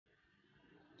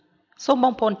សូមប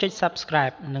ងប្អូនចុច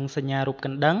Subscribe និងសញ្ញារូបក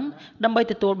ណ្ដឹងដើម្បី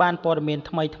ទទួលបានព័ត៌មាន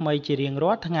ថ្មីៗជារៀង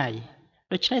រាល់ថ្ងៃ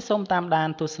ដូច្នេះសូមតាមដាន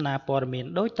ទស្សនាព័ត៌មាន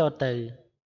ដូចតទៅ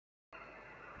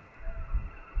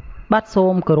បាទសូ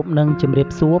មគោរពនឹងជម្រាប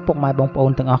សួរពុកម៉ែបងប្អូ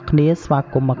នទាំងអស់គ្នាស្វា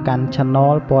គមន៍មកកាន់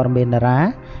Channel ព័ត៌មានតារា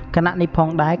គណៈនេះផង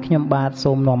ដែរខ្ញុំបាទ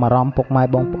សូមនាំអារម្មណ៍ពុកម៉ែ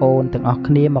បងប្អូនទាំងអស់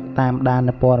គ្នាមកតាមដាន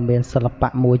នៅព័ត៌មានសិល្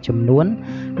បៈមួយចំនួន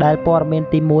ដែលព័ត៌មាន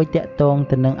ទី1តាក់ទង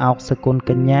ទៅនឹងអោកសគុណ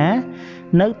កញ្ញា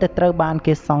នៅតែត្រូវបាន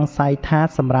គេសង្ស័យថា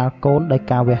សម្រាលកូនដោយ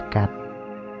ការវះកាត់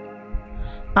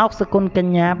អោកសគុណក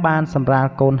ញ្ញាបានសម្រាល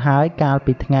កូនហើយកាល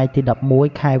ពីថ្ងៃទី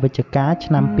11ខែវិច្ឆិកា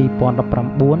ឆ្នាំ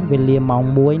2019វេលាម៉ោង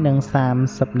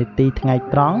 1:30 នាទីថ្ងៃ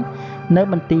ត្រង់នៅ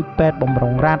មន្ទីរពេទ្យបម្រុ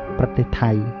ងរដ្ឋប្រទេស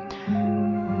ថៃ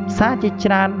សារជា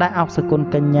ច្រើនដែលអោកសគុណ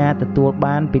កញ្ញាទទួល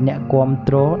បានពីអ្នកគាំ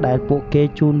ទ្រដែលពួកគេ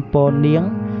ជូនពរនាង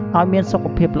ឲ្យមានសុខ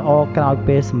ភាពល្អក្រោយ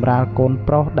ពេលសម្រាលកូន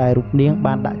ប្រុសដែលរូបនាង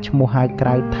បានដាក់ឈ្មោះហៅក្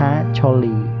រៅថាឆូ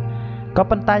លីក៏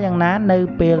ប៉ុន្តែយ៉ាងណានៅ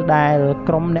ពេលដែល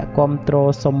ក្រុមអ្នកគាំទ្រ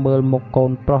សុំមើលមុខកូ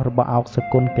នប្រុសរបស់អោកស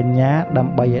គុណកញ្ញាដើ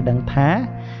ម្បីឲ្យដឹងថា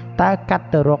តើកាត់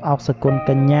ទៅរកអោកសគុណ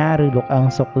កញ្ញាឬលោកអឹង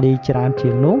សុកលីច្រើនជា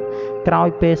ងនោះក្រោយ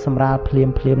ពេលសម្រាលភ្លាម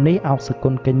នេះអោកសគុ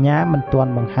ណកញ្ញាមិនទា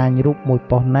ន់បង្ហាញរូបមួយ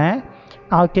ប៉ុស្តិ៍ណា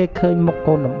ឲ្យគេឃើញមុខ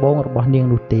កូនដំបូងរបស់នាង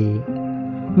នោះទេ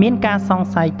មានការសង្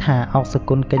ស័យថាអោកស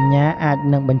គុណកញ្ញាអាច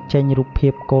នឹងបញ្ចេញរូបភា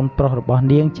ពកូនប្រុសរបស់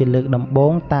នាងជាលើកដំបូ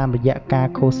ងតាមរយៈការ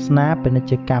ឃោសនាពាណិជ្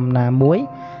ជកម្មណាមួយ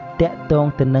តាក់ទង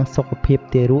ទៅនឹងសុខភាព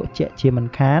ទារកជាក់ជាមិន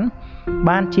ខាន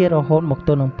បានជារហូតមកទ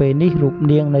ល់នឹងពេលនេះរូប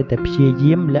នាងនៅតែព្យា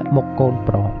យាមលាក់មុខកូន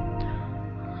ប្រុស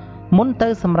មុនទៅ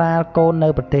សម្រាលកូននៅ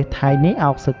ប្រទេសថៃនេះ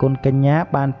អោកសគុណកញ្ញា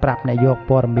បានប្រាប់អ្នកយក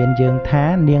ព័ត៌មានយើងថា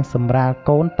នាងសម្រាល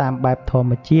កូនតាមបែបធម្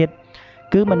មជាតិ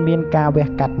គឺមិនមានការវះ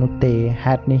កាត់នោះទេ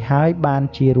ហេតុនេះហើយបាន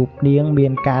ជារូបនាងមា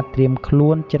នការត្រៀមខ្លួ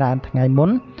នច្រើនថ្ងៃមុន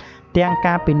ទាំង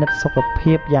ការពិនិត្យសុខ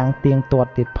ភាពយ៉ាងទៀងទាត់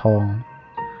ទៀតផង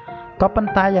ក៏ប៉ុ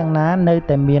ន្តែយ៉ាងណានៅ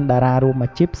តែមានតារារួមអា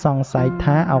ជីពសង្ស័យ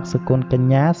ថាអោកសគុណកញ្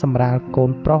ញាសម្រាលកូន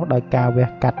ប្រុសដោយការវះ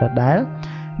កាត់ដដែល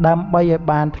ដើម្បីឲ្យ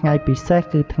បានថ្ងៃពិសេស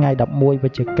គឺថ្ងៃ11វិ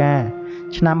ច្ឆិកា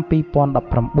ឆ្នាំ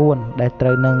2019ដែលត្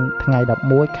រូវនឹងថ្ងៃ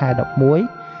11ខែ11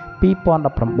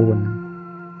 2019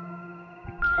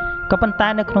ក៏ប៉ុន្តែ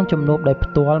នៅក្នុងជំនួបដោយផ្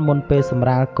ទាល់មុនពេលសម្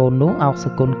រាលកូននោះអោកស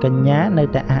គុណកញ្ញានៅ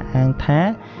តែអះអាងថា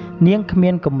នាងគ្មា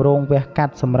នគម្រោងវះកា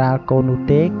ត់សម្រាលកូននោះ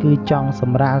ទេគឺចង់ស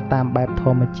ម្រាលតាមបែបធ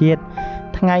ម្មជាតិ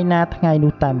ថ្ងៃណាថ្ងៃ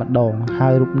នោះតែម្ដងហើ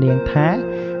យរូបនាងថា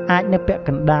អាចនៅពាក់ក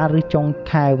ណ្ដាលឬចុង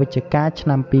ខែវិច្ឆិកាឆ្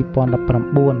នាំ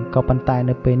2019ក៏ប៉ុន្តែ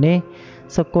នៅពេលនេះ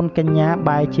សគុណកញ្ញា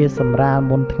បែរជាសម្រាល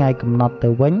មុនថ្ងៃកំណត់ទៅ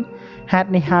វិញហេតុ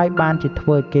នេះហើយបានជាធ្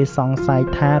វើឲ្យគេសង្ស័យ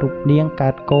ថារូបនាងកើ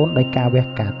តកូនដោយការវះ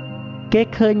កាត់គេ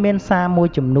ឃើញមានសារមួយ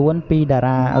ចំនួនពីតា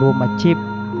រារួមអាជីព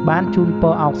បានជូនព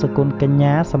រអោកសគុណកញ្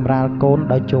ញាសម្រាលកូន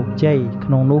ដោយជោគជ័យក្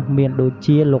នុងនោះមានដូច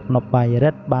ជាលោកណប់បាយរិ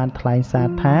ទ្ធបានថ្លែងសារ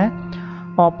ថា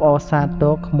អបអរសាទ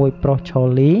រក្មួយប្រុសឆូ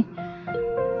លី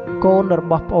កូនរ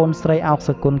បស់ប្អូនស្រីអោកស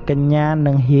គុណកញ្ញា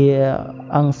និងហៀ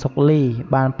អឹងសុកលី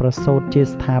បានប្រសូតជា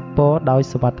ស្ថាពរដោយ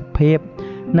សុវត្ថិភាព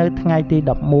នៅថ្ងៃទី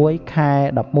11ខែ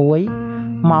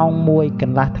11ម៉ោង 1 ក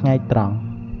ន្លះថ្ងៃត្រង់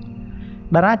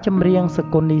តារាចម្រៀងស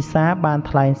គុណនីសាបាន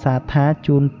ថ្លែងសារថា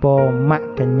ជូនពរម៉ាក់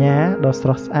កញ្ញាដ៏ស្រ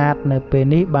ស់ស្អាតនៅពេល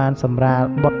នេះបានសម្រាល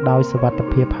បុត្រដោយសុវត្ថិ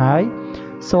ភាពហើយ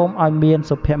សូមឲ្យមាន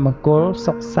សុភមង្គល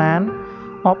សុខសាន្ត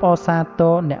អបអរសាទ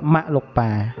រអ្នកម៉ាក់លោក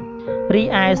ប៉ារី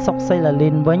ឯសុកសីឡាលី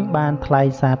នវិញបានថ្លែង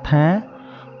សារថា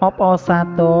អបអរសា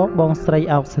ទរបងស្រី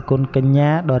អោកសគុណកញ្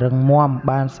ញាដ៏រឹងមាំ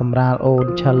បានសម្រាលអូន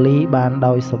ឆាលីបាន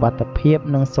ដោយសុវត្ថិភាព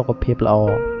និងសុខភាពល្អ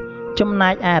ចំ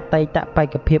ណែកអតីតបេ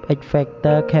ក្ខភាព X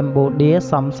Factor Cambodia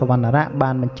សំសវណ្ណរៈ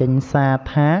បានបញ្ចេញសារ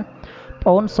ថាប្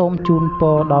អូនសូមជូនព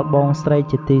រដល់បងស្រី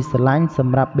ជាទីស្រឡាញ់ស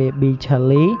ម្រាប់ Baby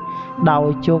Charlie ដោយ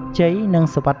ជោគជ័យនិង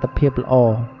សុវត្ថិភាពល្អ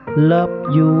Love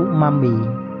you Mommy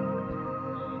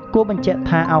គួរបញ្ជាក់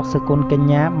ថាអោកសគុណកញ្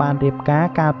ញាបានរៀបការ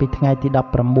កាលពីថ្ងៃទី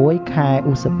16ខែ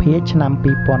ឧសភាឆ្នាំ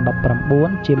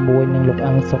2019ជាមួយនឹងលោក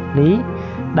អឹងសុកលី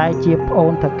ដែលជាប្អូ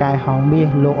នថៅកែហងមាស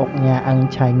លោកអុកញ៉ាអឹង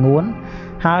ឆៃងួន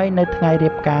ហើយនៅថ្ងៃរៀ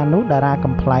បការនោះតារា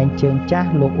កំប្លែងជើងចាស់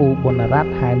លោកអ៊ូប៊ុនរ៉ា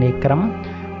ត់ហៅនេក្រឹម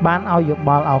បានឲ្យយោប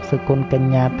ល់អោកសគុណក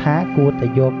ញ្ញាថាគួរតែ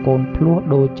យកកូនភ្លោះ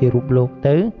ដូចជារូបលោក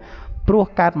ទៅព្រោះ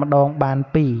កើតម្ដងបាន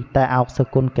2តែអោកស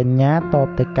គុណកញ្ញាតប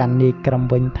ទៅកាន់នេក្រឹម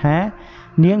វិញថា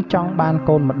នាងចង់បាន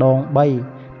កូនម្ដង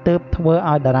3ទើបធ្វើ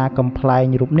ឲ្យតារាកំប្លែង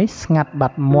រូបនេះស្ងាត់បា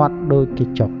ត់មាត់ដូចគេ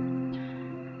ចុក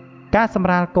ការសម្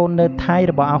រាលកូននៅថៃ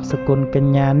របស់អោកសគុណក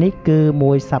ញ្ញានេះគឺ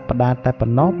មួយសប្តាហ៍តែប៉ុ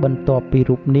ណ្ណោះបន្ទាប់ពី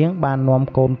រូបនាងបាននាំ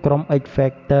កូនក្រុម X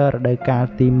Factor រដូវកាល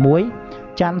ទី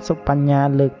1ច័ន្ទសុបញ្ញា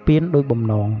លើកពានដោយបំ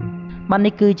ណងបាទ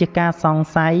នេះគឺជាការសង្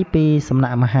ស័យពីសំណា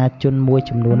ក់មហាជនមួយ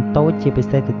ចំនួនតូចជាពិ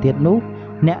សេសទៅទៀតនោះ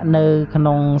អ្នកនៅក្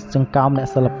នុងសង្គមអ្នក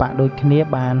សិល្បៈដូចគ្នា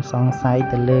បានសង្ស័យ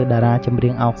ទៅលើតារាចម្រៀ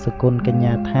ងអោកសគុណកញ្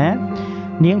ញាថា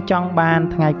នាងចង់បាន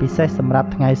ថ្ងៃពិសេសសម្រាប់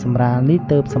ថ្ងៃសម្រាលនេះ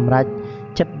ទើបសម្រេច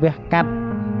ចិត្តវះកាត់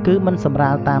គឺមិនសម្រា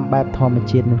លតាមបែបធម្ម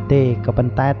ជាតិនោះទេក៏ប៉ុ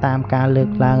ន្តែតាមការលើក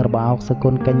ឡើងរបស់អុកសកុ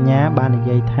លកញ្ញាបាននិ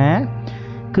យាយថា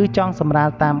គឺចង់សម្រាល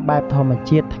តាមបែបធម្ម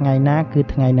ជាតិថ្ងៃណាគឺ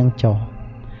ថ្ងៃនឹងចុះ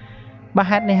បើ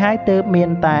ហេតុនេះហើយទើបមាន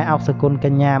តែអុកសកុលក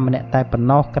ញ្ញាម្នាក់តែប៉ុណ្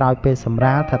ណោះក្រោយពេលសម្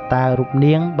រាលថាតើរូប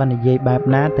នាងបាននិយាយបែប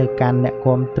ណាទៅកាន់អ្នក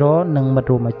គាំទ្រនិងមិត្ត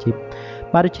រួមអាជីព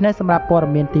បាទដូច្នេះសម្រាប់ព័ត៌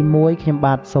មានទី1ខ្ញុំ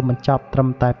បាទសូមបញ្ចប់ត្រឹម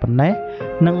តែប៉ុណ្ណេះ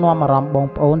និងនាំអារម្មណ៍បង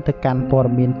ប្អូនទៅកាន់ព័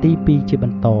ត៌មានទី2ជាប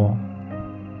ន្ត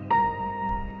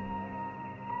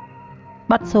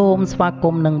បាទសូមស្វាគ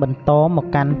មន៍នឹងបន្តមក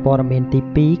កាន់ព័ត៌មានទី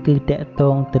2គឺតាក់ទ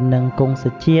ងទៅនឹងគង់ស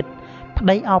ជាតិប្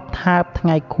តីអោបថើបថ្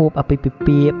ងៃខួបអាពាហ៍ពិ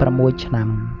ពាហ៍6ឆ្នាំ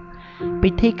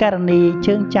ពិធីការនី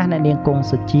ជើងចាស់អ្នកនាងគង់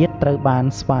សុជាតិត្រូវបាន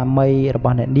ស្វាមីរប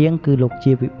ស់អ្នកនាងគឺលោក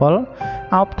ជាវិបុល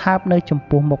អោបថើបនៅចំ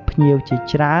ពោះមុខភ្ញៀវជា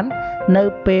ច្រើននៅ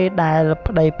ពេលដែល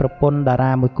ប្តីប្រពន្ធតា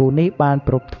រាមួយគូនេះបាន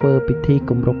ប្រពធ្វើពិធី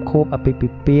គម្រប់ខួបអាពាហ៍ពិ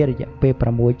ពាហ៍រយៈពេល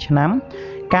6ឆ្នាំ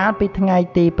កាលពីថ្ងៃ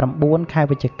ទី9ខែ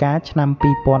វិច្ឆិកាឆ្នាំ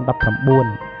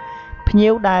2019ភ្ញៀ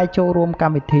វដែលចូលរួមក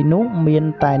ម្មវិធីនោះមាន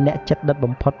តែអ្នកជិតដិត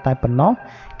បំផុតតែប៉ុណ្ណោះ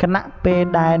គណៈពេល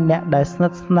ដែលអ្នកដែលស្និ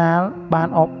ទ្ធស្នាលបាន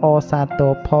អបអរសាទ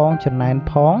រផងចំណែន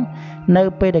ផងនៅ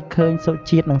ពេលដែលឃើញសុ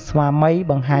ជាតិនិងស្វាមី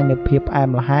បង្ហាញនូវភាពផ្អែម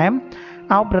ល្ហែម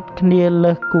អោបរឹតគ្នា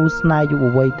លើសគូស្នេហ៍យុវ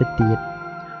វ័យទៅទៀត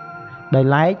ដោយ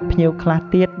ឡែកភ្ញៀវខ្លះ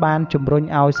ទៀតបានជំរុញ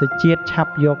ឲ្យសុជាតិឆា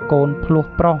ប់យកកូនភ្លោះ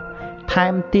ប្រុសថែ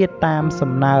មទៀតតាម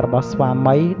សំណើរបស់ស្វា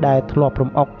មីដែលធ្លាប់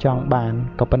រំអុកចង់បាន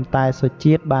ក៏ប៉ុន្តែសុ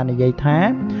ជាតិបាននិយាយថា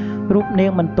រូបនា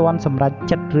ងមិនទាន់សម្រេច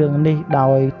ចិត្តរឿងនេះដោ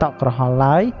យតក់ក្រហល់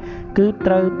ឡើយគឺ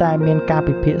ត្រូវតែមានការ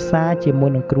ពិភាក្សាជាមួយ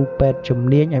នឹងគ្រូពេទ្យជំ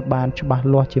នាញឲ្យបានច្បាស់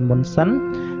លាស់ជាមុនសិន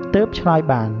ទើបឆ្លើយ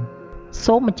បាន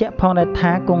សូមបញ្ជាក់ផងដែរ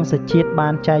ថាគង់សជាតិបា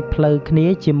នចែកផ្លូវគ្នា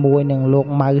ជាមួយនឹងលោក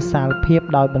ម៉ៅសាលភិប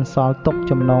ដោយបន្សល់ទុក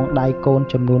ចំណងដៃកូន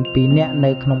ចំនួន2នាក់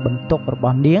នៅក្នុងបន្ទុករប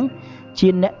ស់នាងជា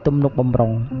អ្នកទំនុកបម្រុ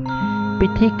ងពិ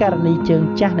ធីការនីជើង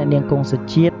ចាស់អ្នកនាងគង់សុ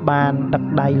ជាតិបានដឹក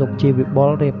ដៃលោកជាវិបុល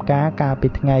រៀបការកាលពី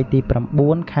ថ្ងៃទី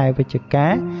9ខែវិច្ឆិកា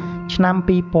ឆ្នាំ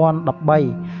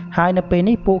2013ហើយនៅពេល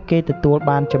នេះពួកគេទទួល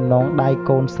បានចំណងដៃ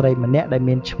កូនស្រីម្នាក់ដែល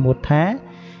មានឈ្មោះថា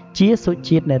ជាសុ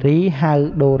ជាតិនារីហៅ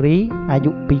ដូរីអា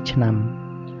យុ2ឆ្នាំ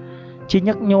ជា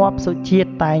ញឹកញាប់សុជាតិ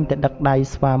តែងតែដឹកដៃ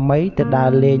ស្វាមីទៅដើ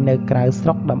រលេងនៅក្រៅស្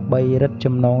រុកដើម្បីរឹត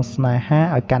ចំណងស្នេហា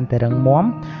ឲ្យកាន់តែរឹងមាំ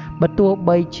បើទោះ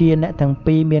បីជាអ្នកទាំង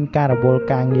ពីរមានការរវល់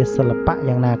ការងារសិល្បៈ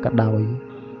យ៉ាងណាក៏ដោយ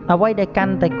អ្វីដែលកា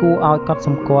ន់តែគួរឲ្យកត់ស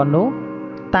ម្គាល់នោះ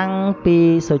តាំងពី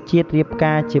សុជាតិរៀប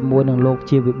ការជាមួយនឹងលោក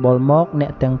ជាវិបុលមកអ្ន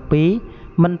កទាំងពីរ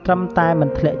មិនត្រឹមតែមិន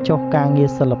ធ្លាក់ចុះការងារ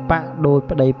សិល្បៈដោយ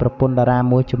ប្តីប្រពន្ធតារា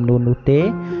មួយចំនួននោះទេ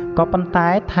ក៏ប៉ុន្តែ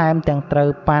ថែមទាំងត្រូវ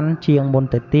ប៉ាន់ជាងមុន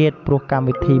ទៅទៀតព្រោះកម្ម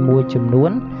វិធីមួយចំនួ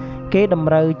នគេត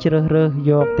ម្រូវជ្រើសរើស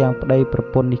យកទាំងប្តីប្រ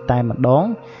ពន្ធនេះតែម្ដង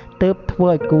ទើបធ្វើ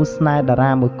ឲ្យគូស្នេហ៍តា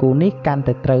រាមួយគូនេះកាន់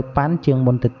តែត្រូវប៉ាន់ជាង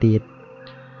មុនទៅទៀត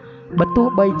បើទោះ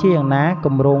បីជាយ៉ាងណាគ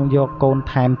ម្រោងយកកូន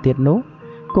ថែមទៀតនោះ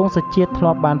គង់សុជាតិធ្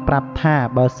លាប់បានប្រាប់ថា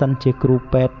បើសិនជាគ្រូ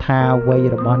ពេទ្យថាវ័យ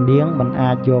របស់នាងមិន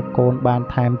អាចយកកូនបាន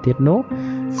ថែមទៀតនោះ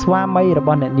ស្វាមីរប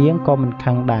ស់អ្នកនាងក៏មិន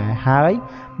ខឹងដែរហើយ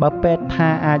បើពេទ្យថា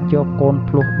អាចយកកូន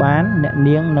ភ្លោះបានអ្នក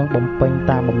នាងនឹងបំពេញ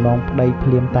តាមបំណងប្តីភ្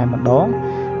លាមតែម្ដង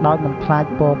ដោយមិនខ្លាច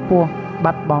ពពោះ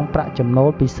បាត់បង់ប្រាក់ចំណូល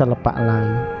ពីសិល្បៈឡើយ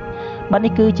បាទ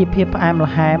នេះគឺជាភាពផ្អែម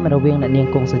ល្ហែមរវាងអ្នកនាង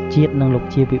គង់សុជាតិនិងលោក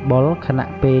ជាវិបុលខ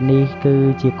ណៈពេលនេះគឺ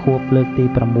ជាខួបលើកទី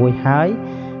6ហើយ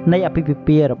នៃអាពាហ៍ពិ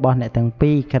ពាហ៍របស់អ្នកទាំង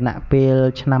ពីរខណៈពេល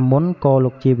ឆ្នាំមុនក៏លោ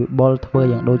កជាវិបុលធ្វើ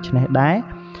យ៉ាងដូចនេះដែរ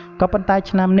ក៏ប៉ុន្តែ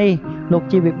ឆ្នាំនេះលោក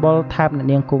ជាវិបុលថែបអ្នក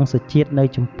នាងគង់សុជាតិនៅ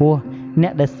ចំពោះអ្ន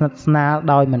កដែលស្និទ្ធស្នាល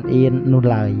ដោយមិនអៀននោះ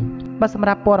ឡើយបាទសម្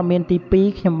រាប់ព័ត៌មានទី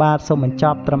2ខ្ញុំបាទសូមបញ្ច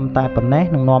ប់ត្រឹមតែប៉ុណ្ណេះ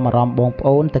នឹងនាំអារម្មណ៍បងប្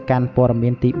អូនទៅកាន់ព័ត៌មា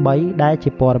នទី3ដែលជា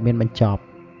ព័ត៌មានបញ្ចប់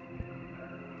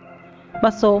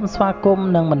បាទសូមស្វាគមន៍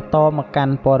និងបន្តមកកា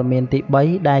ន់ព័ត៌មានទី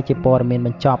3ដែលជាព័ត៌មានប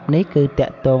ញ្ចប់នេះគឺតា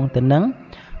ក់ទងទៅនឹង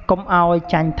កុំឲ្យ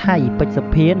ចាញ់ថៃពេជ្រសុ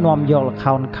ភានាំយកល្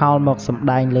ខោនខោលមកសម្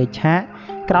ដែងលើឆាក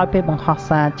ក្រោយពេលបង្ហោះ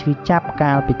សារឈឺចាប់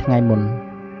កាលពីថ្ងៃមុន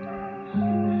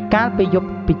កាលពីយប់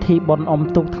ពិធីបុណ្យអុំ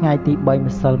ទូកថ្ងៃទី3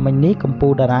ម្សិលមិញនេះកម្ពុ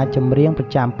ជាតារាចម្រៀងប្រ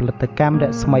ចាំផលិតកម្មរ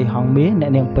ស្មីហងមាសអ្នក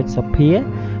នាងពេជ្រសុភា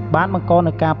បានបង្ក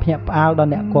នូវការភ្ញាក់ផ្អើលដ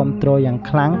ល់អ្នកគាំទ្រយ៉ាង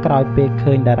ខ្លាំងក្រោយពេល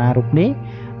ឃើញតារារូបនេះ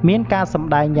មានការសម្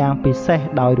ដែងយ៉ាងពិសេស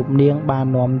ដោយរូបនាងបាន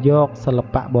នាំយកសិល្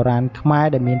បៈបុរាណខ្មែរ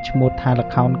ដែលមានឈ្មោះថាល្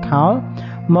ខោនខោល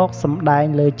មកសម្ដែង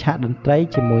លើឆាកតន្ត្រី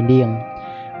ជាមួយនាង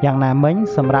យ៉ាងណាមិញ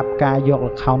សម្រាប់ការយក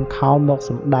ល្ខោនខោលមក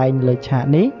សម្ដែងលើឆាក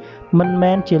នេះមិន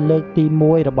មែនជាលើកទី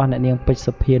1របស់អ្នកនាងពេជ្រ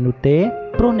សុភានោះទេ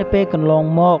ព្រោះនៅពេលកន្លង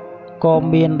មកក៏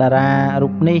មានតារារូ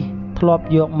បនេះធ្លាប់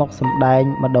យកមកសម្ដែង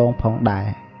ម្ដងផងដែរ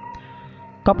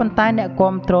ក៏ប៉ុន្តែអ្នក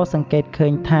គាំទ្រសង្កេតឃើ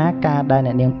ញថាការដែល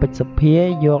អ្នកនាងពេជ្រសុភា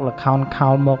យកល្ខោនខោ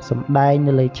លមកសម្ដែង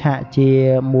នៅលើឆាកជា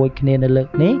មួយគ្នានៅលើក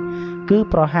នេះ គឺ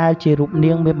ប្រហែលជារូប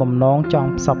នាងមានបំណងចង់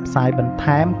ផ្សព្វផ្សាយបន្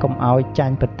ថែមកុំឲ្យចា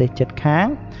ញ់ប្រទេសជិតខាង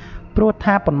ព្រោះ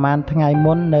ថាប៉ុន្មានថ្ងៃ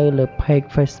មុននៅលើ page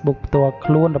Facebook ផ្ទាល់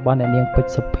ខ្លួនរបស់អ្នកនាងពេជ្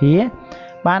រសុភា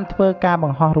បានធ្វើការប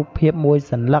ង្ហោះរូបភាពមួយ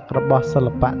សន្លឹករបស់សិ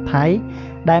ល្បៈថៃ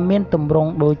ដែលមានទម្រ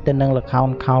ង់ដូចទៅនឹងល្ខោន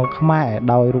ខោលខ្មែរ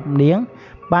ដោយរូបនាង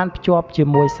បានភ្ជាប់ជា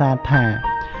មួយសារថា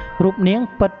រូបនាង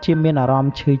ពិតជាមានអារម្ម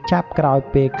ណ៍ឈឺចាប់ក្រោយ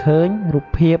ពេលឃើញរូប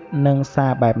ភាពនិងសា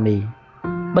របែបនេះ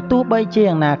បើទោះបីជា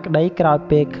យ៉ាងណាក្តីក្រោយ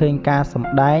ពេលឃើញការស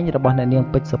ម្ដែងរបស់អ្នកនាង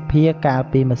ពេជ្រសុភាកាល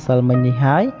ពីម្សិលមិញនេះ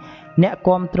ហើយអ្នក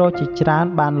គាំទ្រជាច្រើន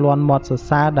បានលាន់មាត់សរ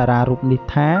សើរតារារូបនេះ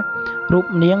ថារូប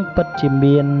នាងពិតជា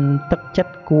មានទឹកចិត្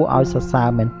តគួរឲ្យសរសើរ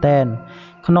មែនទែន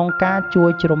ក្នុងការជួយ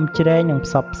ជ្រោមជ្រែងនិង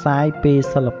ផ្សព្វផ្សាយពី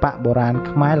សិល្បៈបុរាណ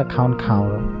ខ្មែរល្ខោនខោ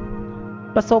ល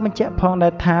បើសូមបញ្ជាក់ផងដែ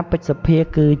រថាពេជ្រសុភា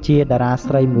គឺជាតារា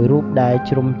ស្រីមួយរូបដែល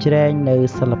ជ្រោមជ្រែងនៅ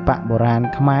សិល្បៈបុរាណ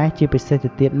ខ្មែរជាពិសេសទៅ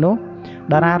ទៀតនោះ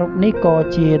តារារូបនេះក៏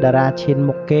ជាតារាឈាន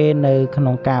មុខគេនៅក្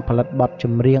នុងការផលិតបទច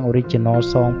ម្រៀង Original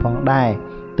Song ផងដែរ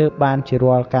ទើបបានជា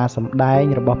រាល់ការសម្ដែង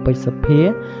របស់ពេជ្រសុភា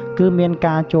គឺមាន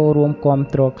ការចូលរួមគាំ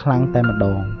ទ្រខ្លាំងតែម្ដ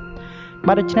ង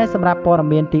បាទដូច្នេះសម្រាប់ព័ត៌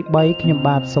មានទី3ខ្ញុំ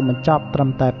បាទសូមបញ្ចប់ត្រឹម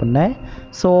តែប៉ុណ្ណេះ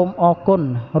សូមអរគុណ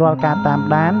រាល់ការតាម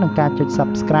ដាននិងការចុច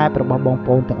Subscribe របស់បងប្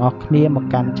អូនទាំងអស់គ្នាមក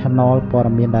កាន់ Channel ព័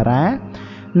ត៌មានតារា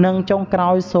និងចុងក្រោ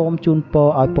យសូមជូនពរ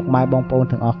ឲ្យពុកម៉ែបងប្អូន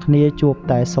ទាំងអស់គ្នាជួប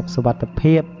តែសុខសុវត្ថិ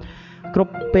ភាពគ្រ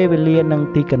ប់ពេលវេលានិង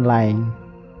ទីកន្លែង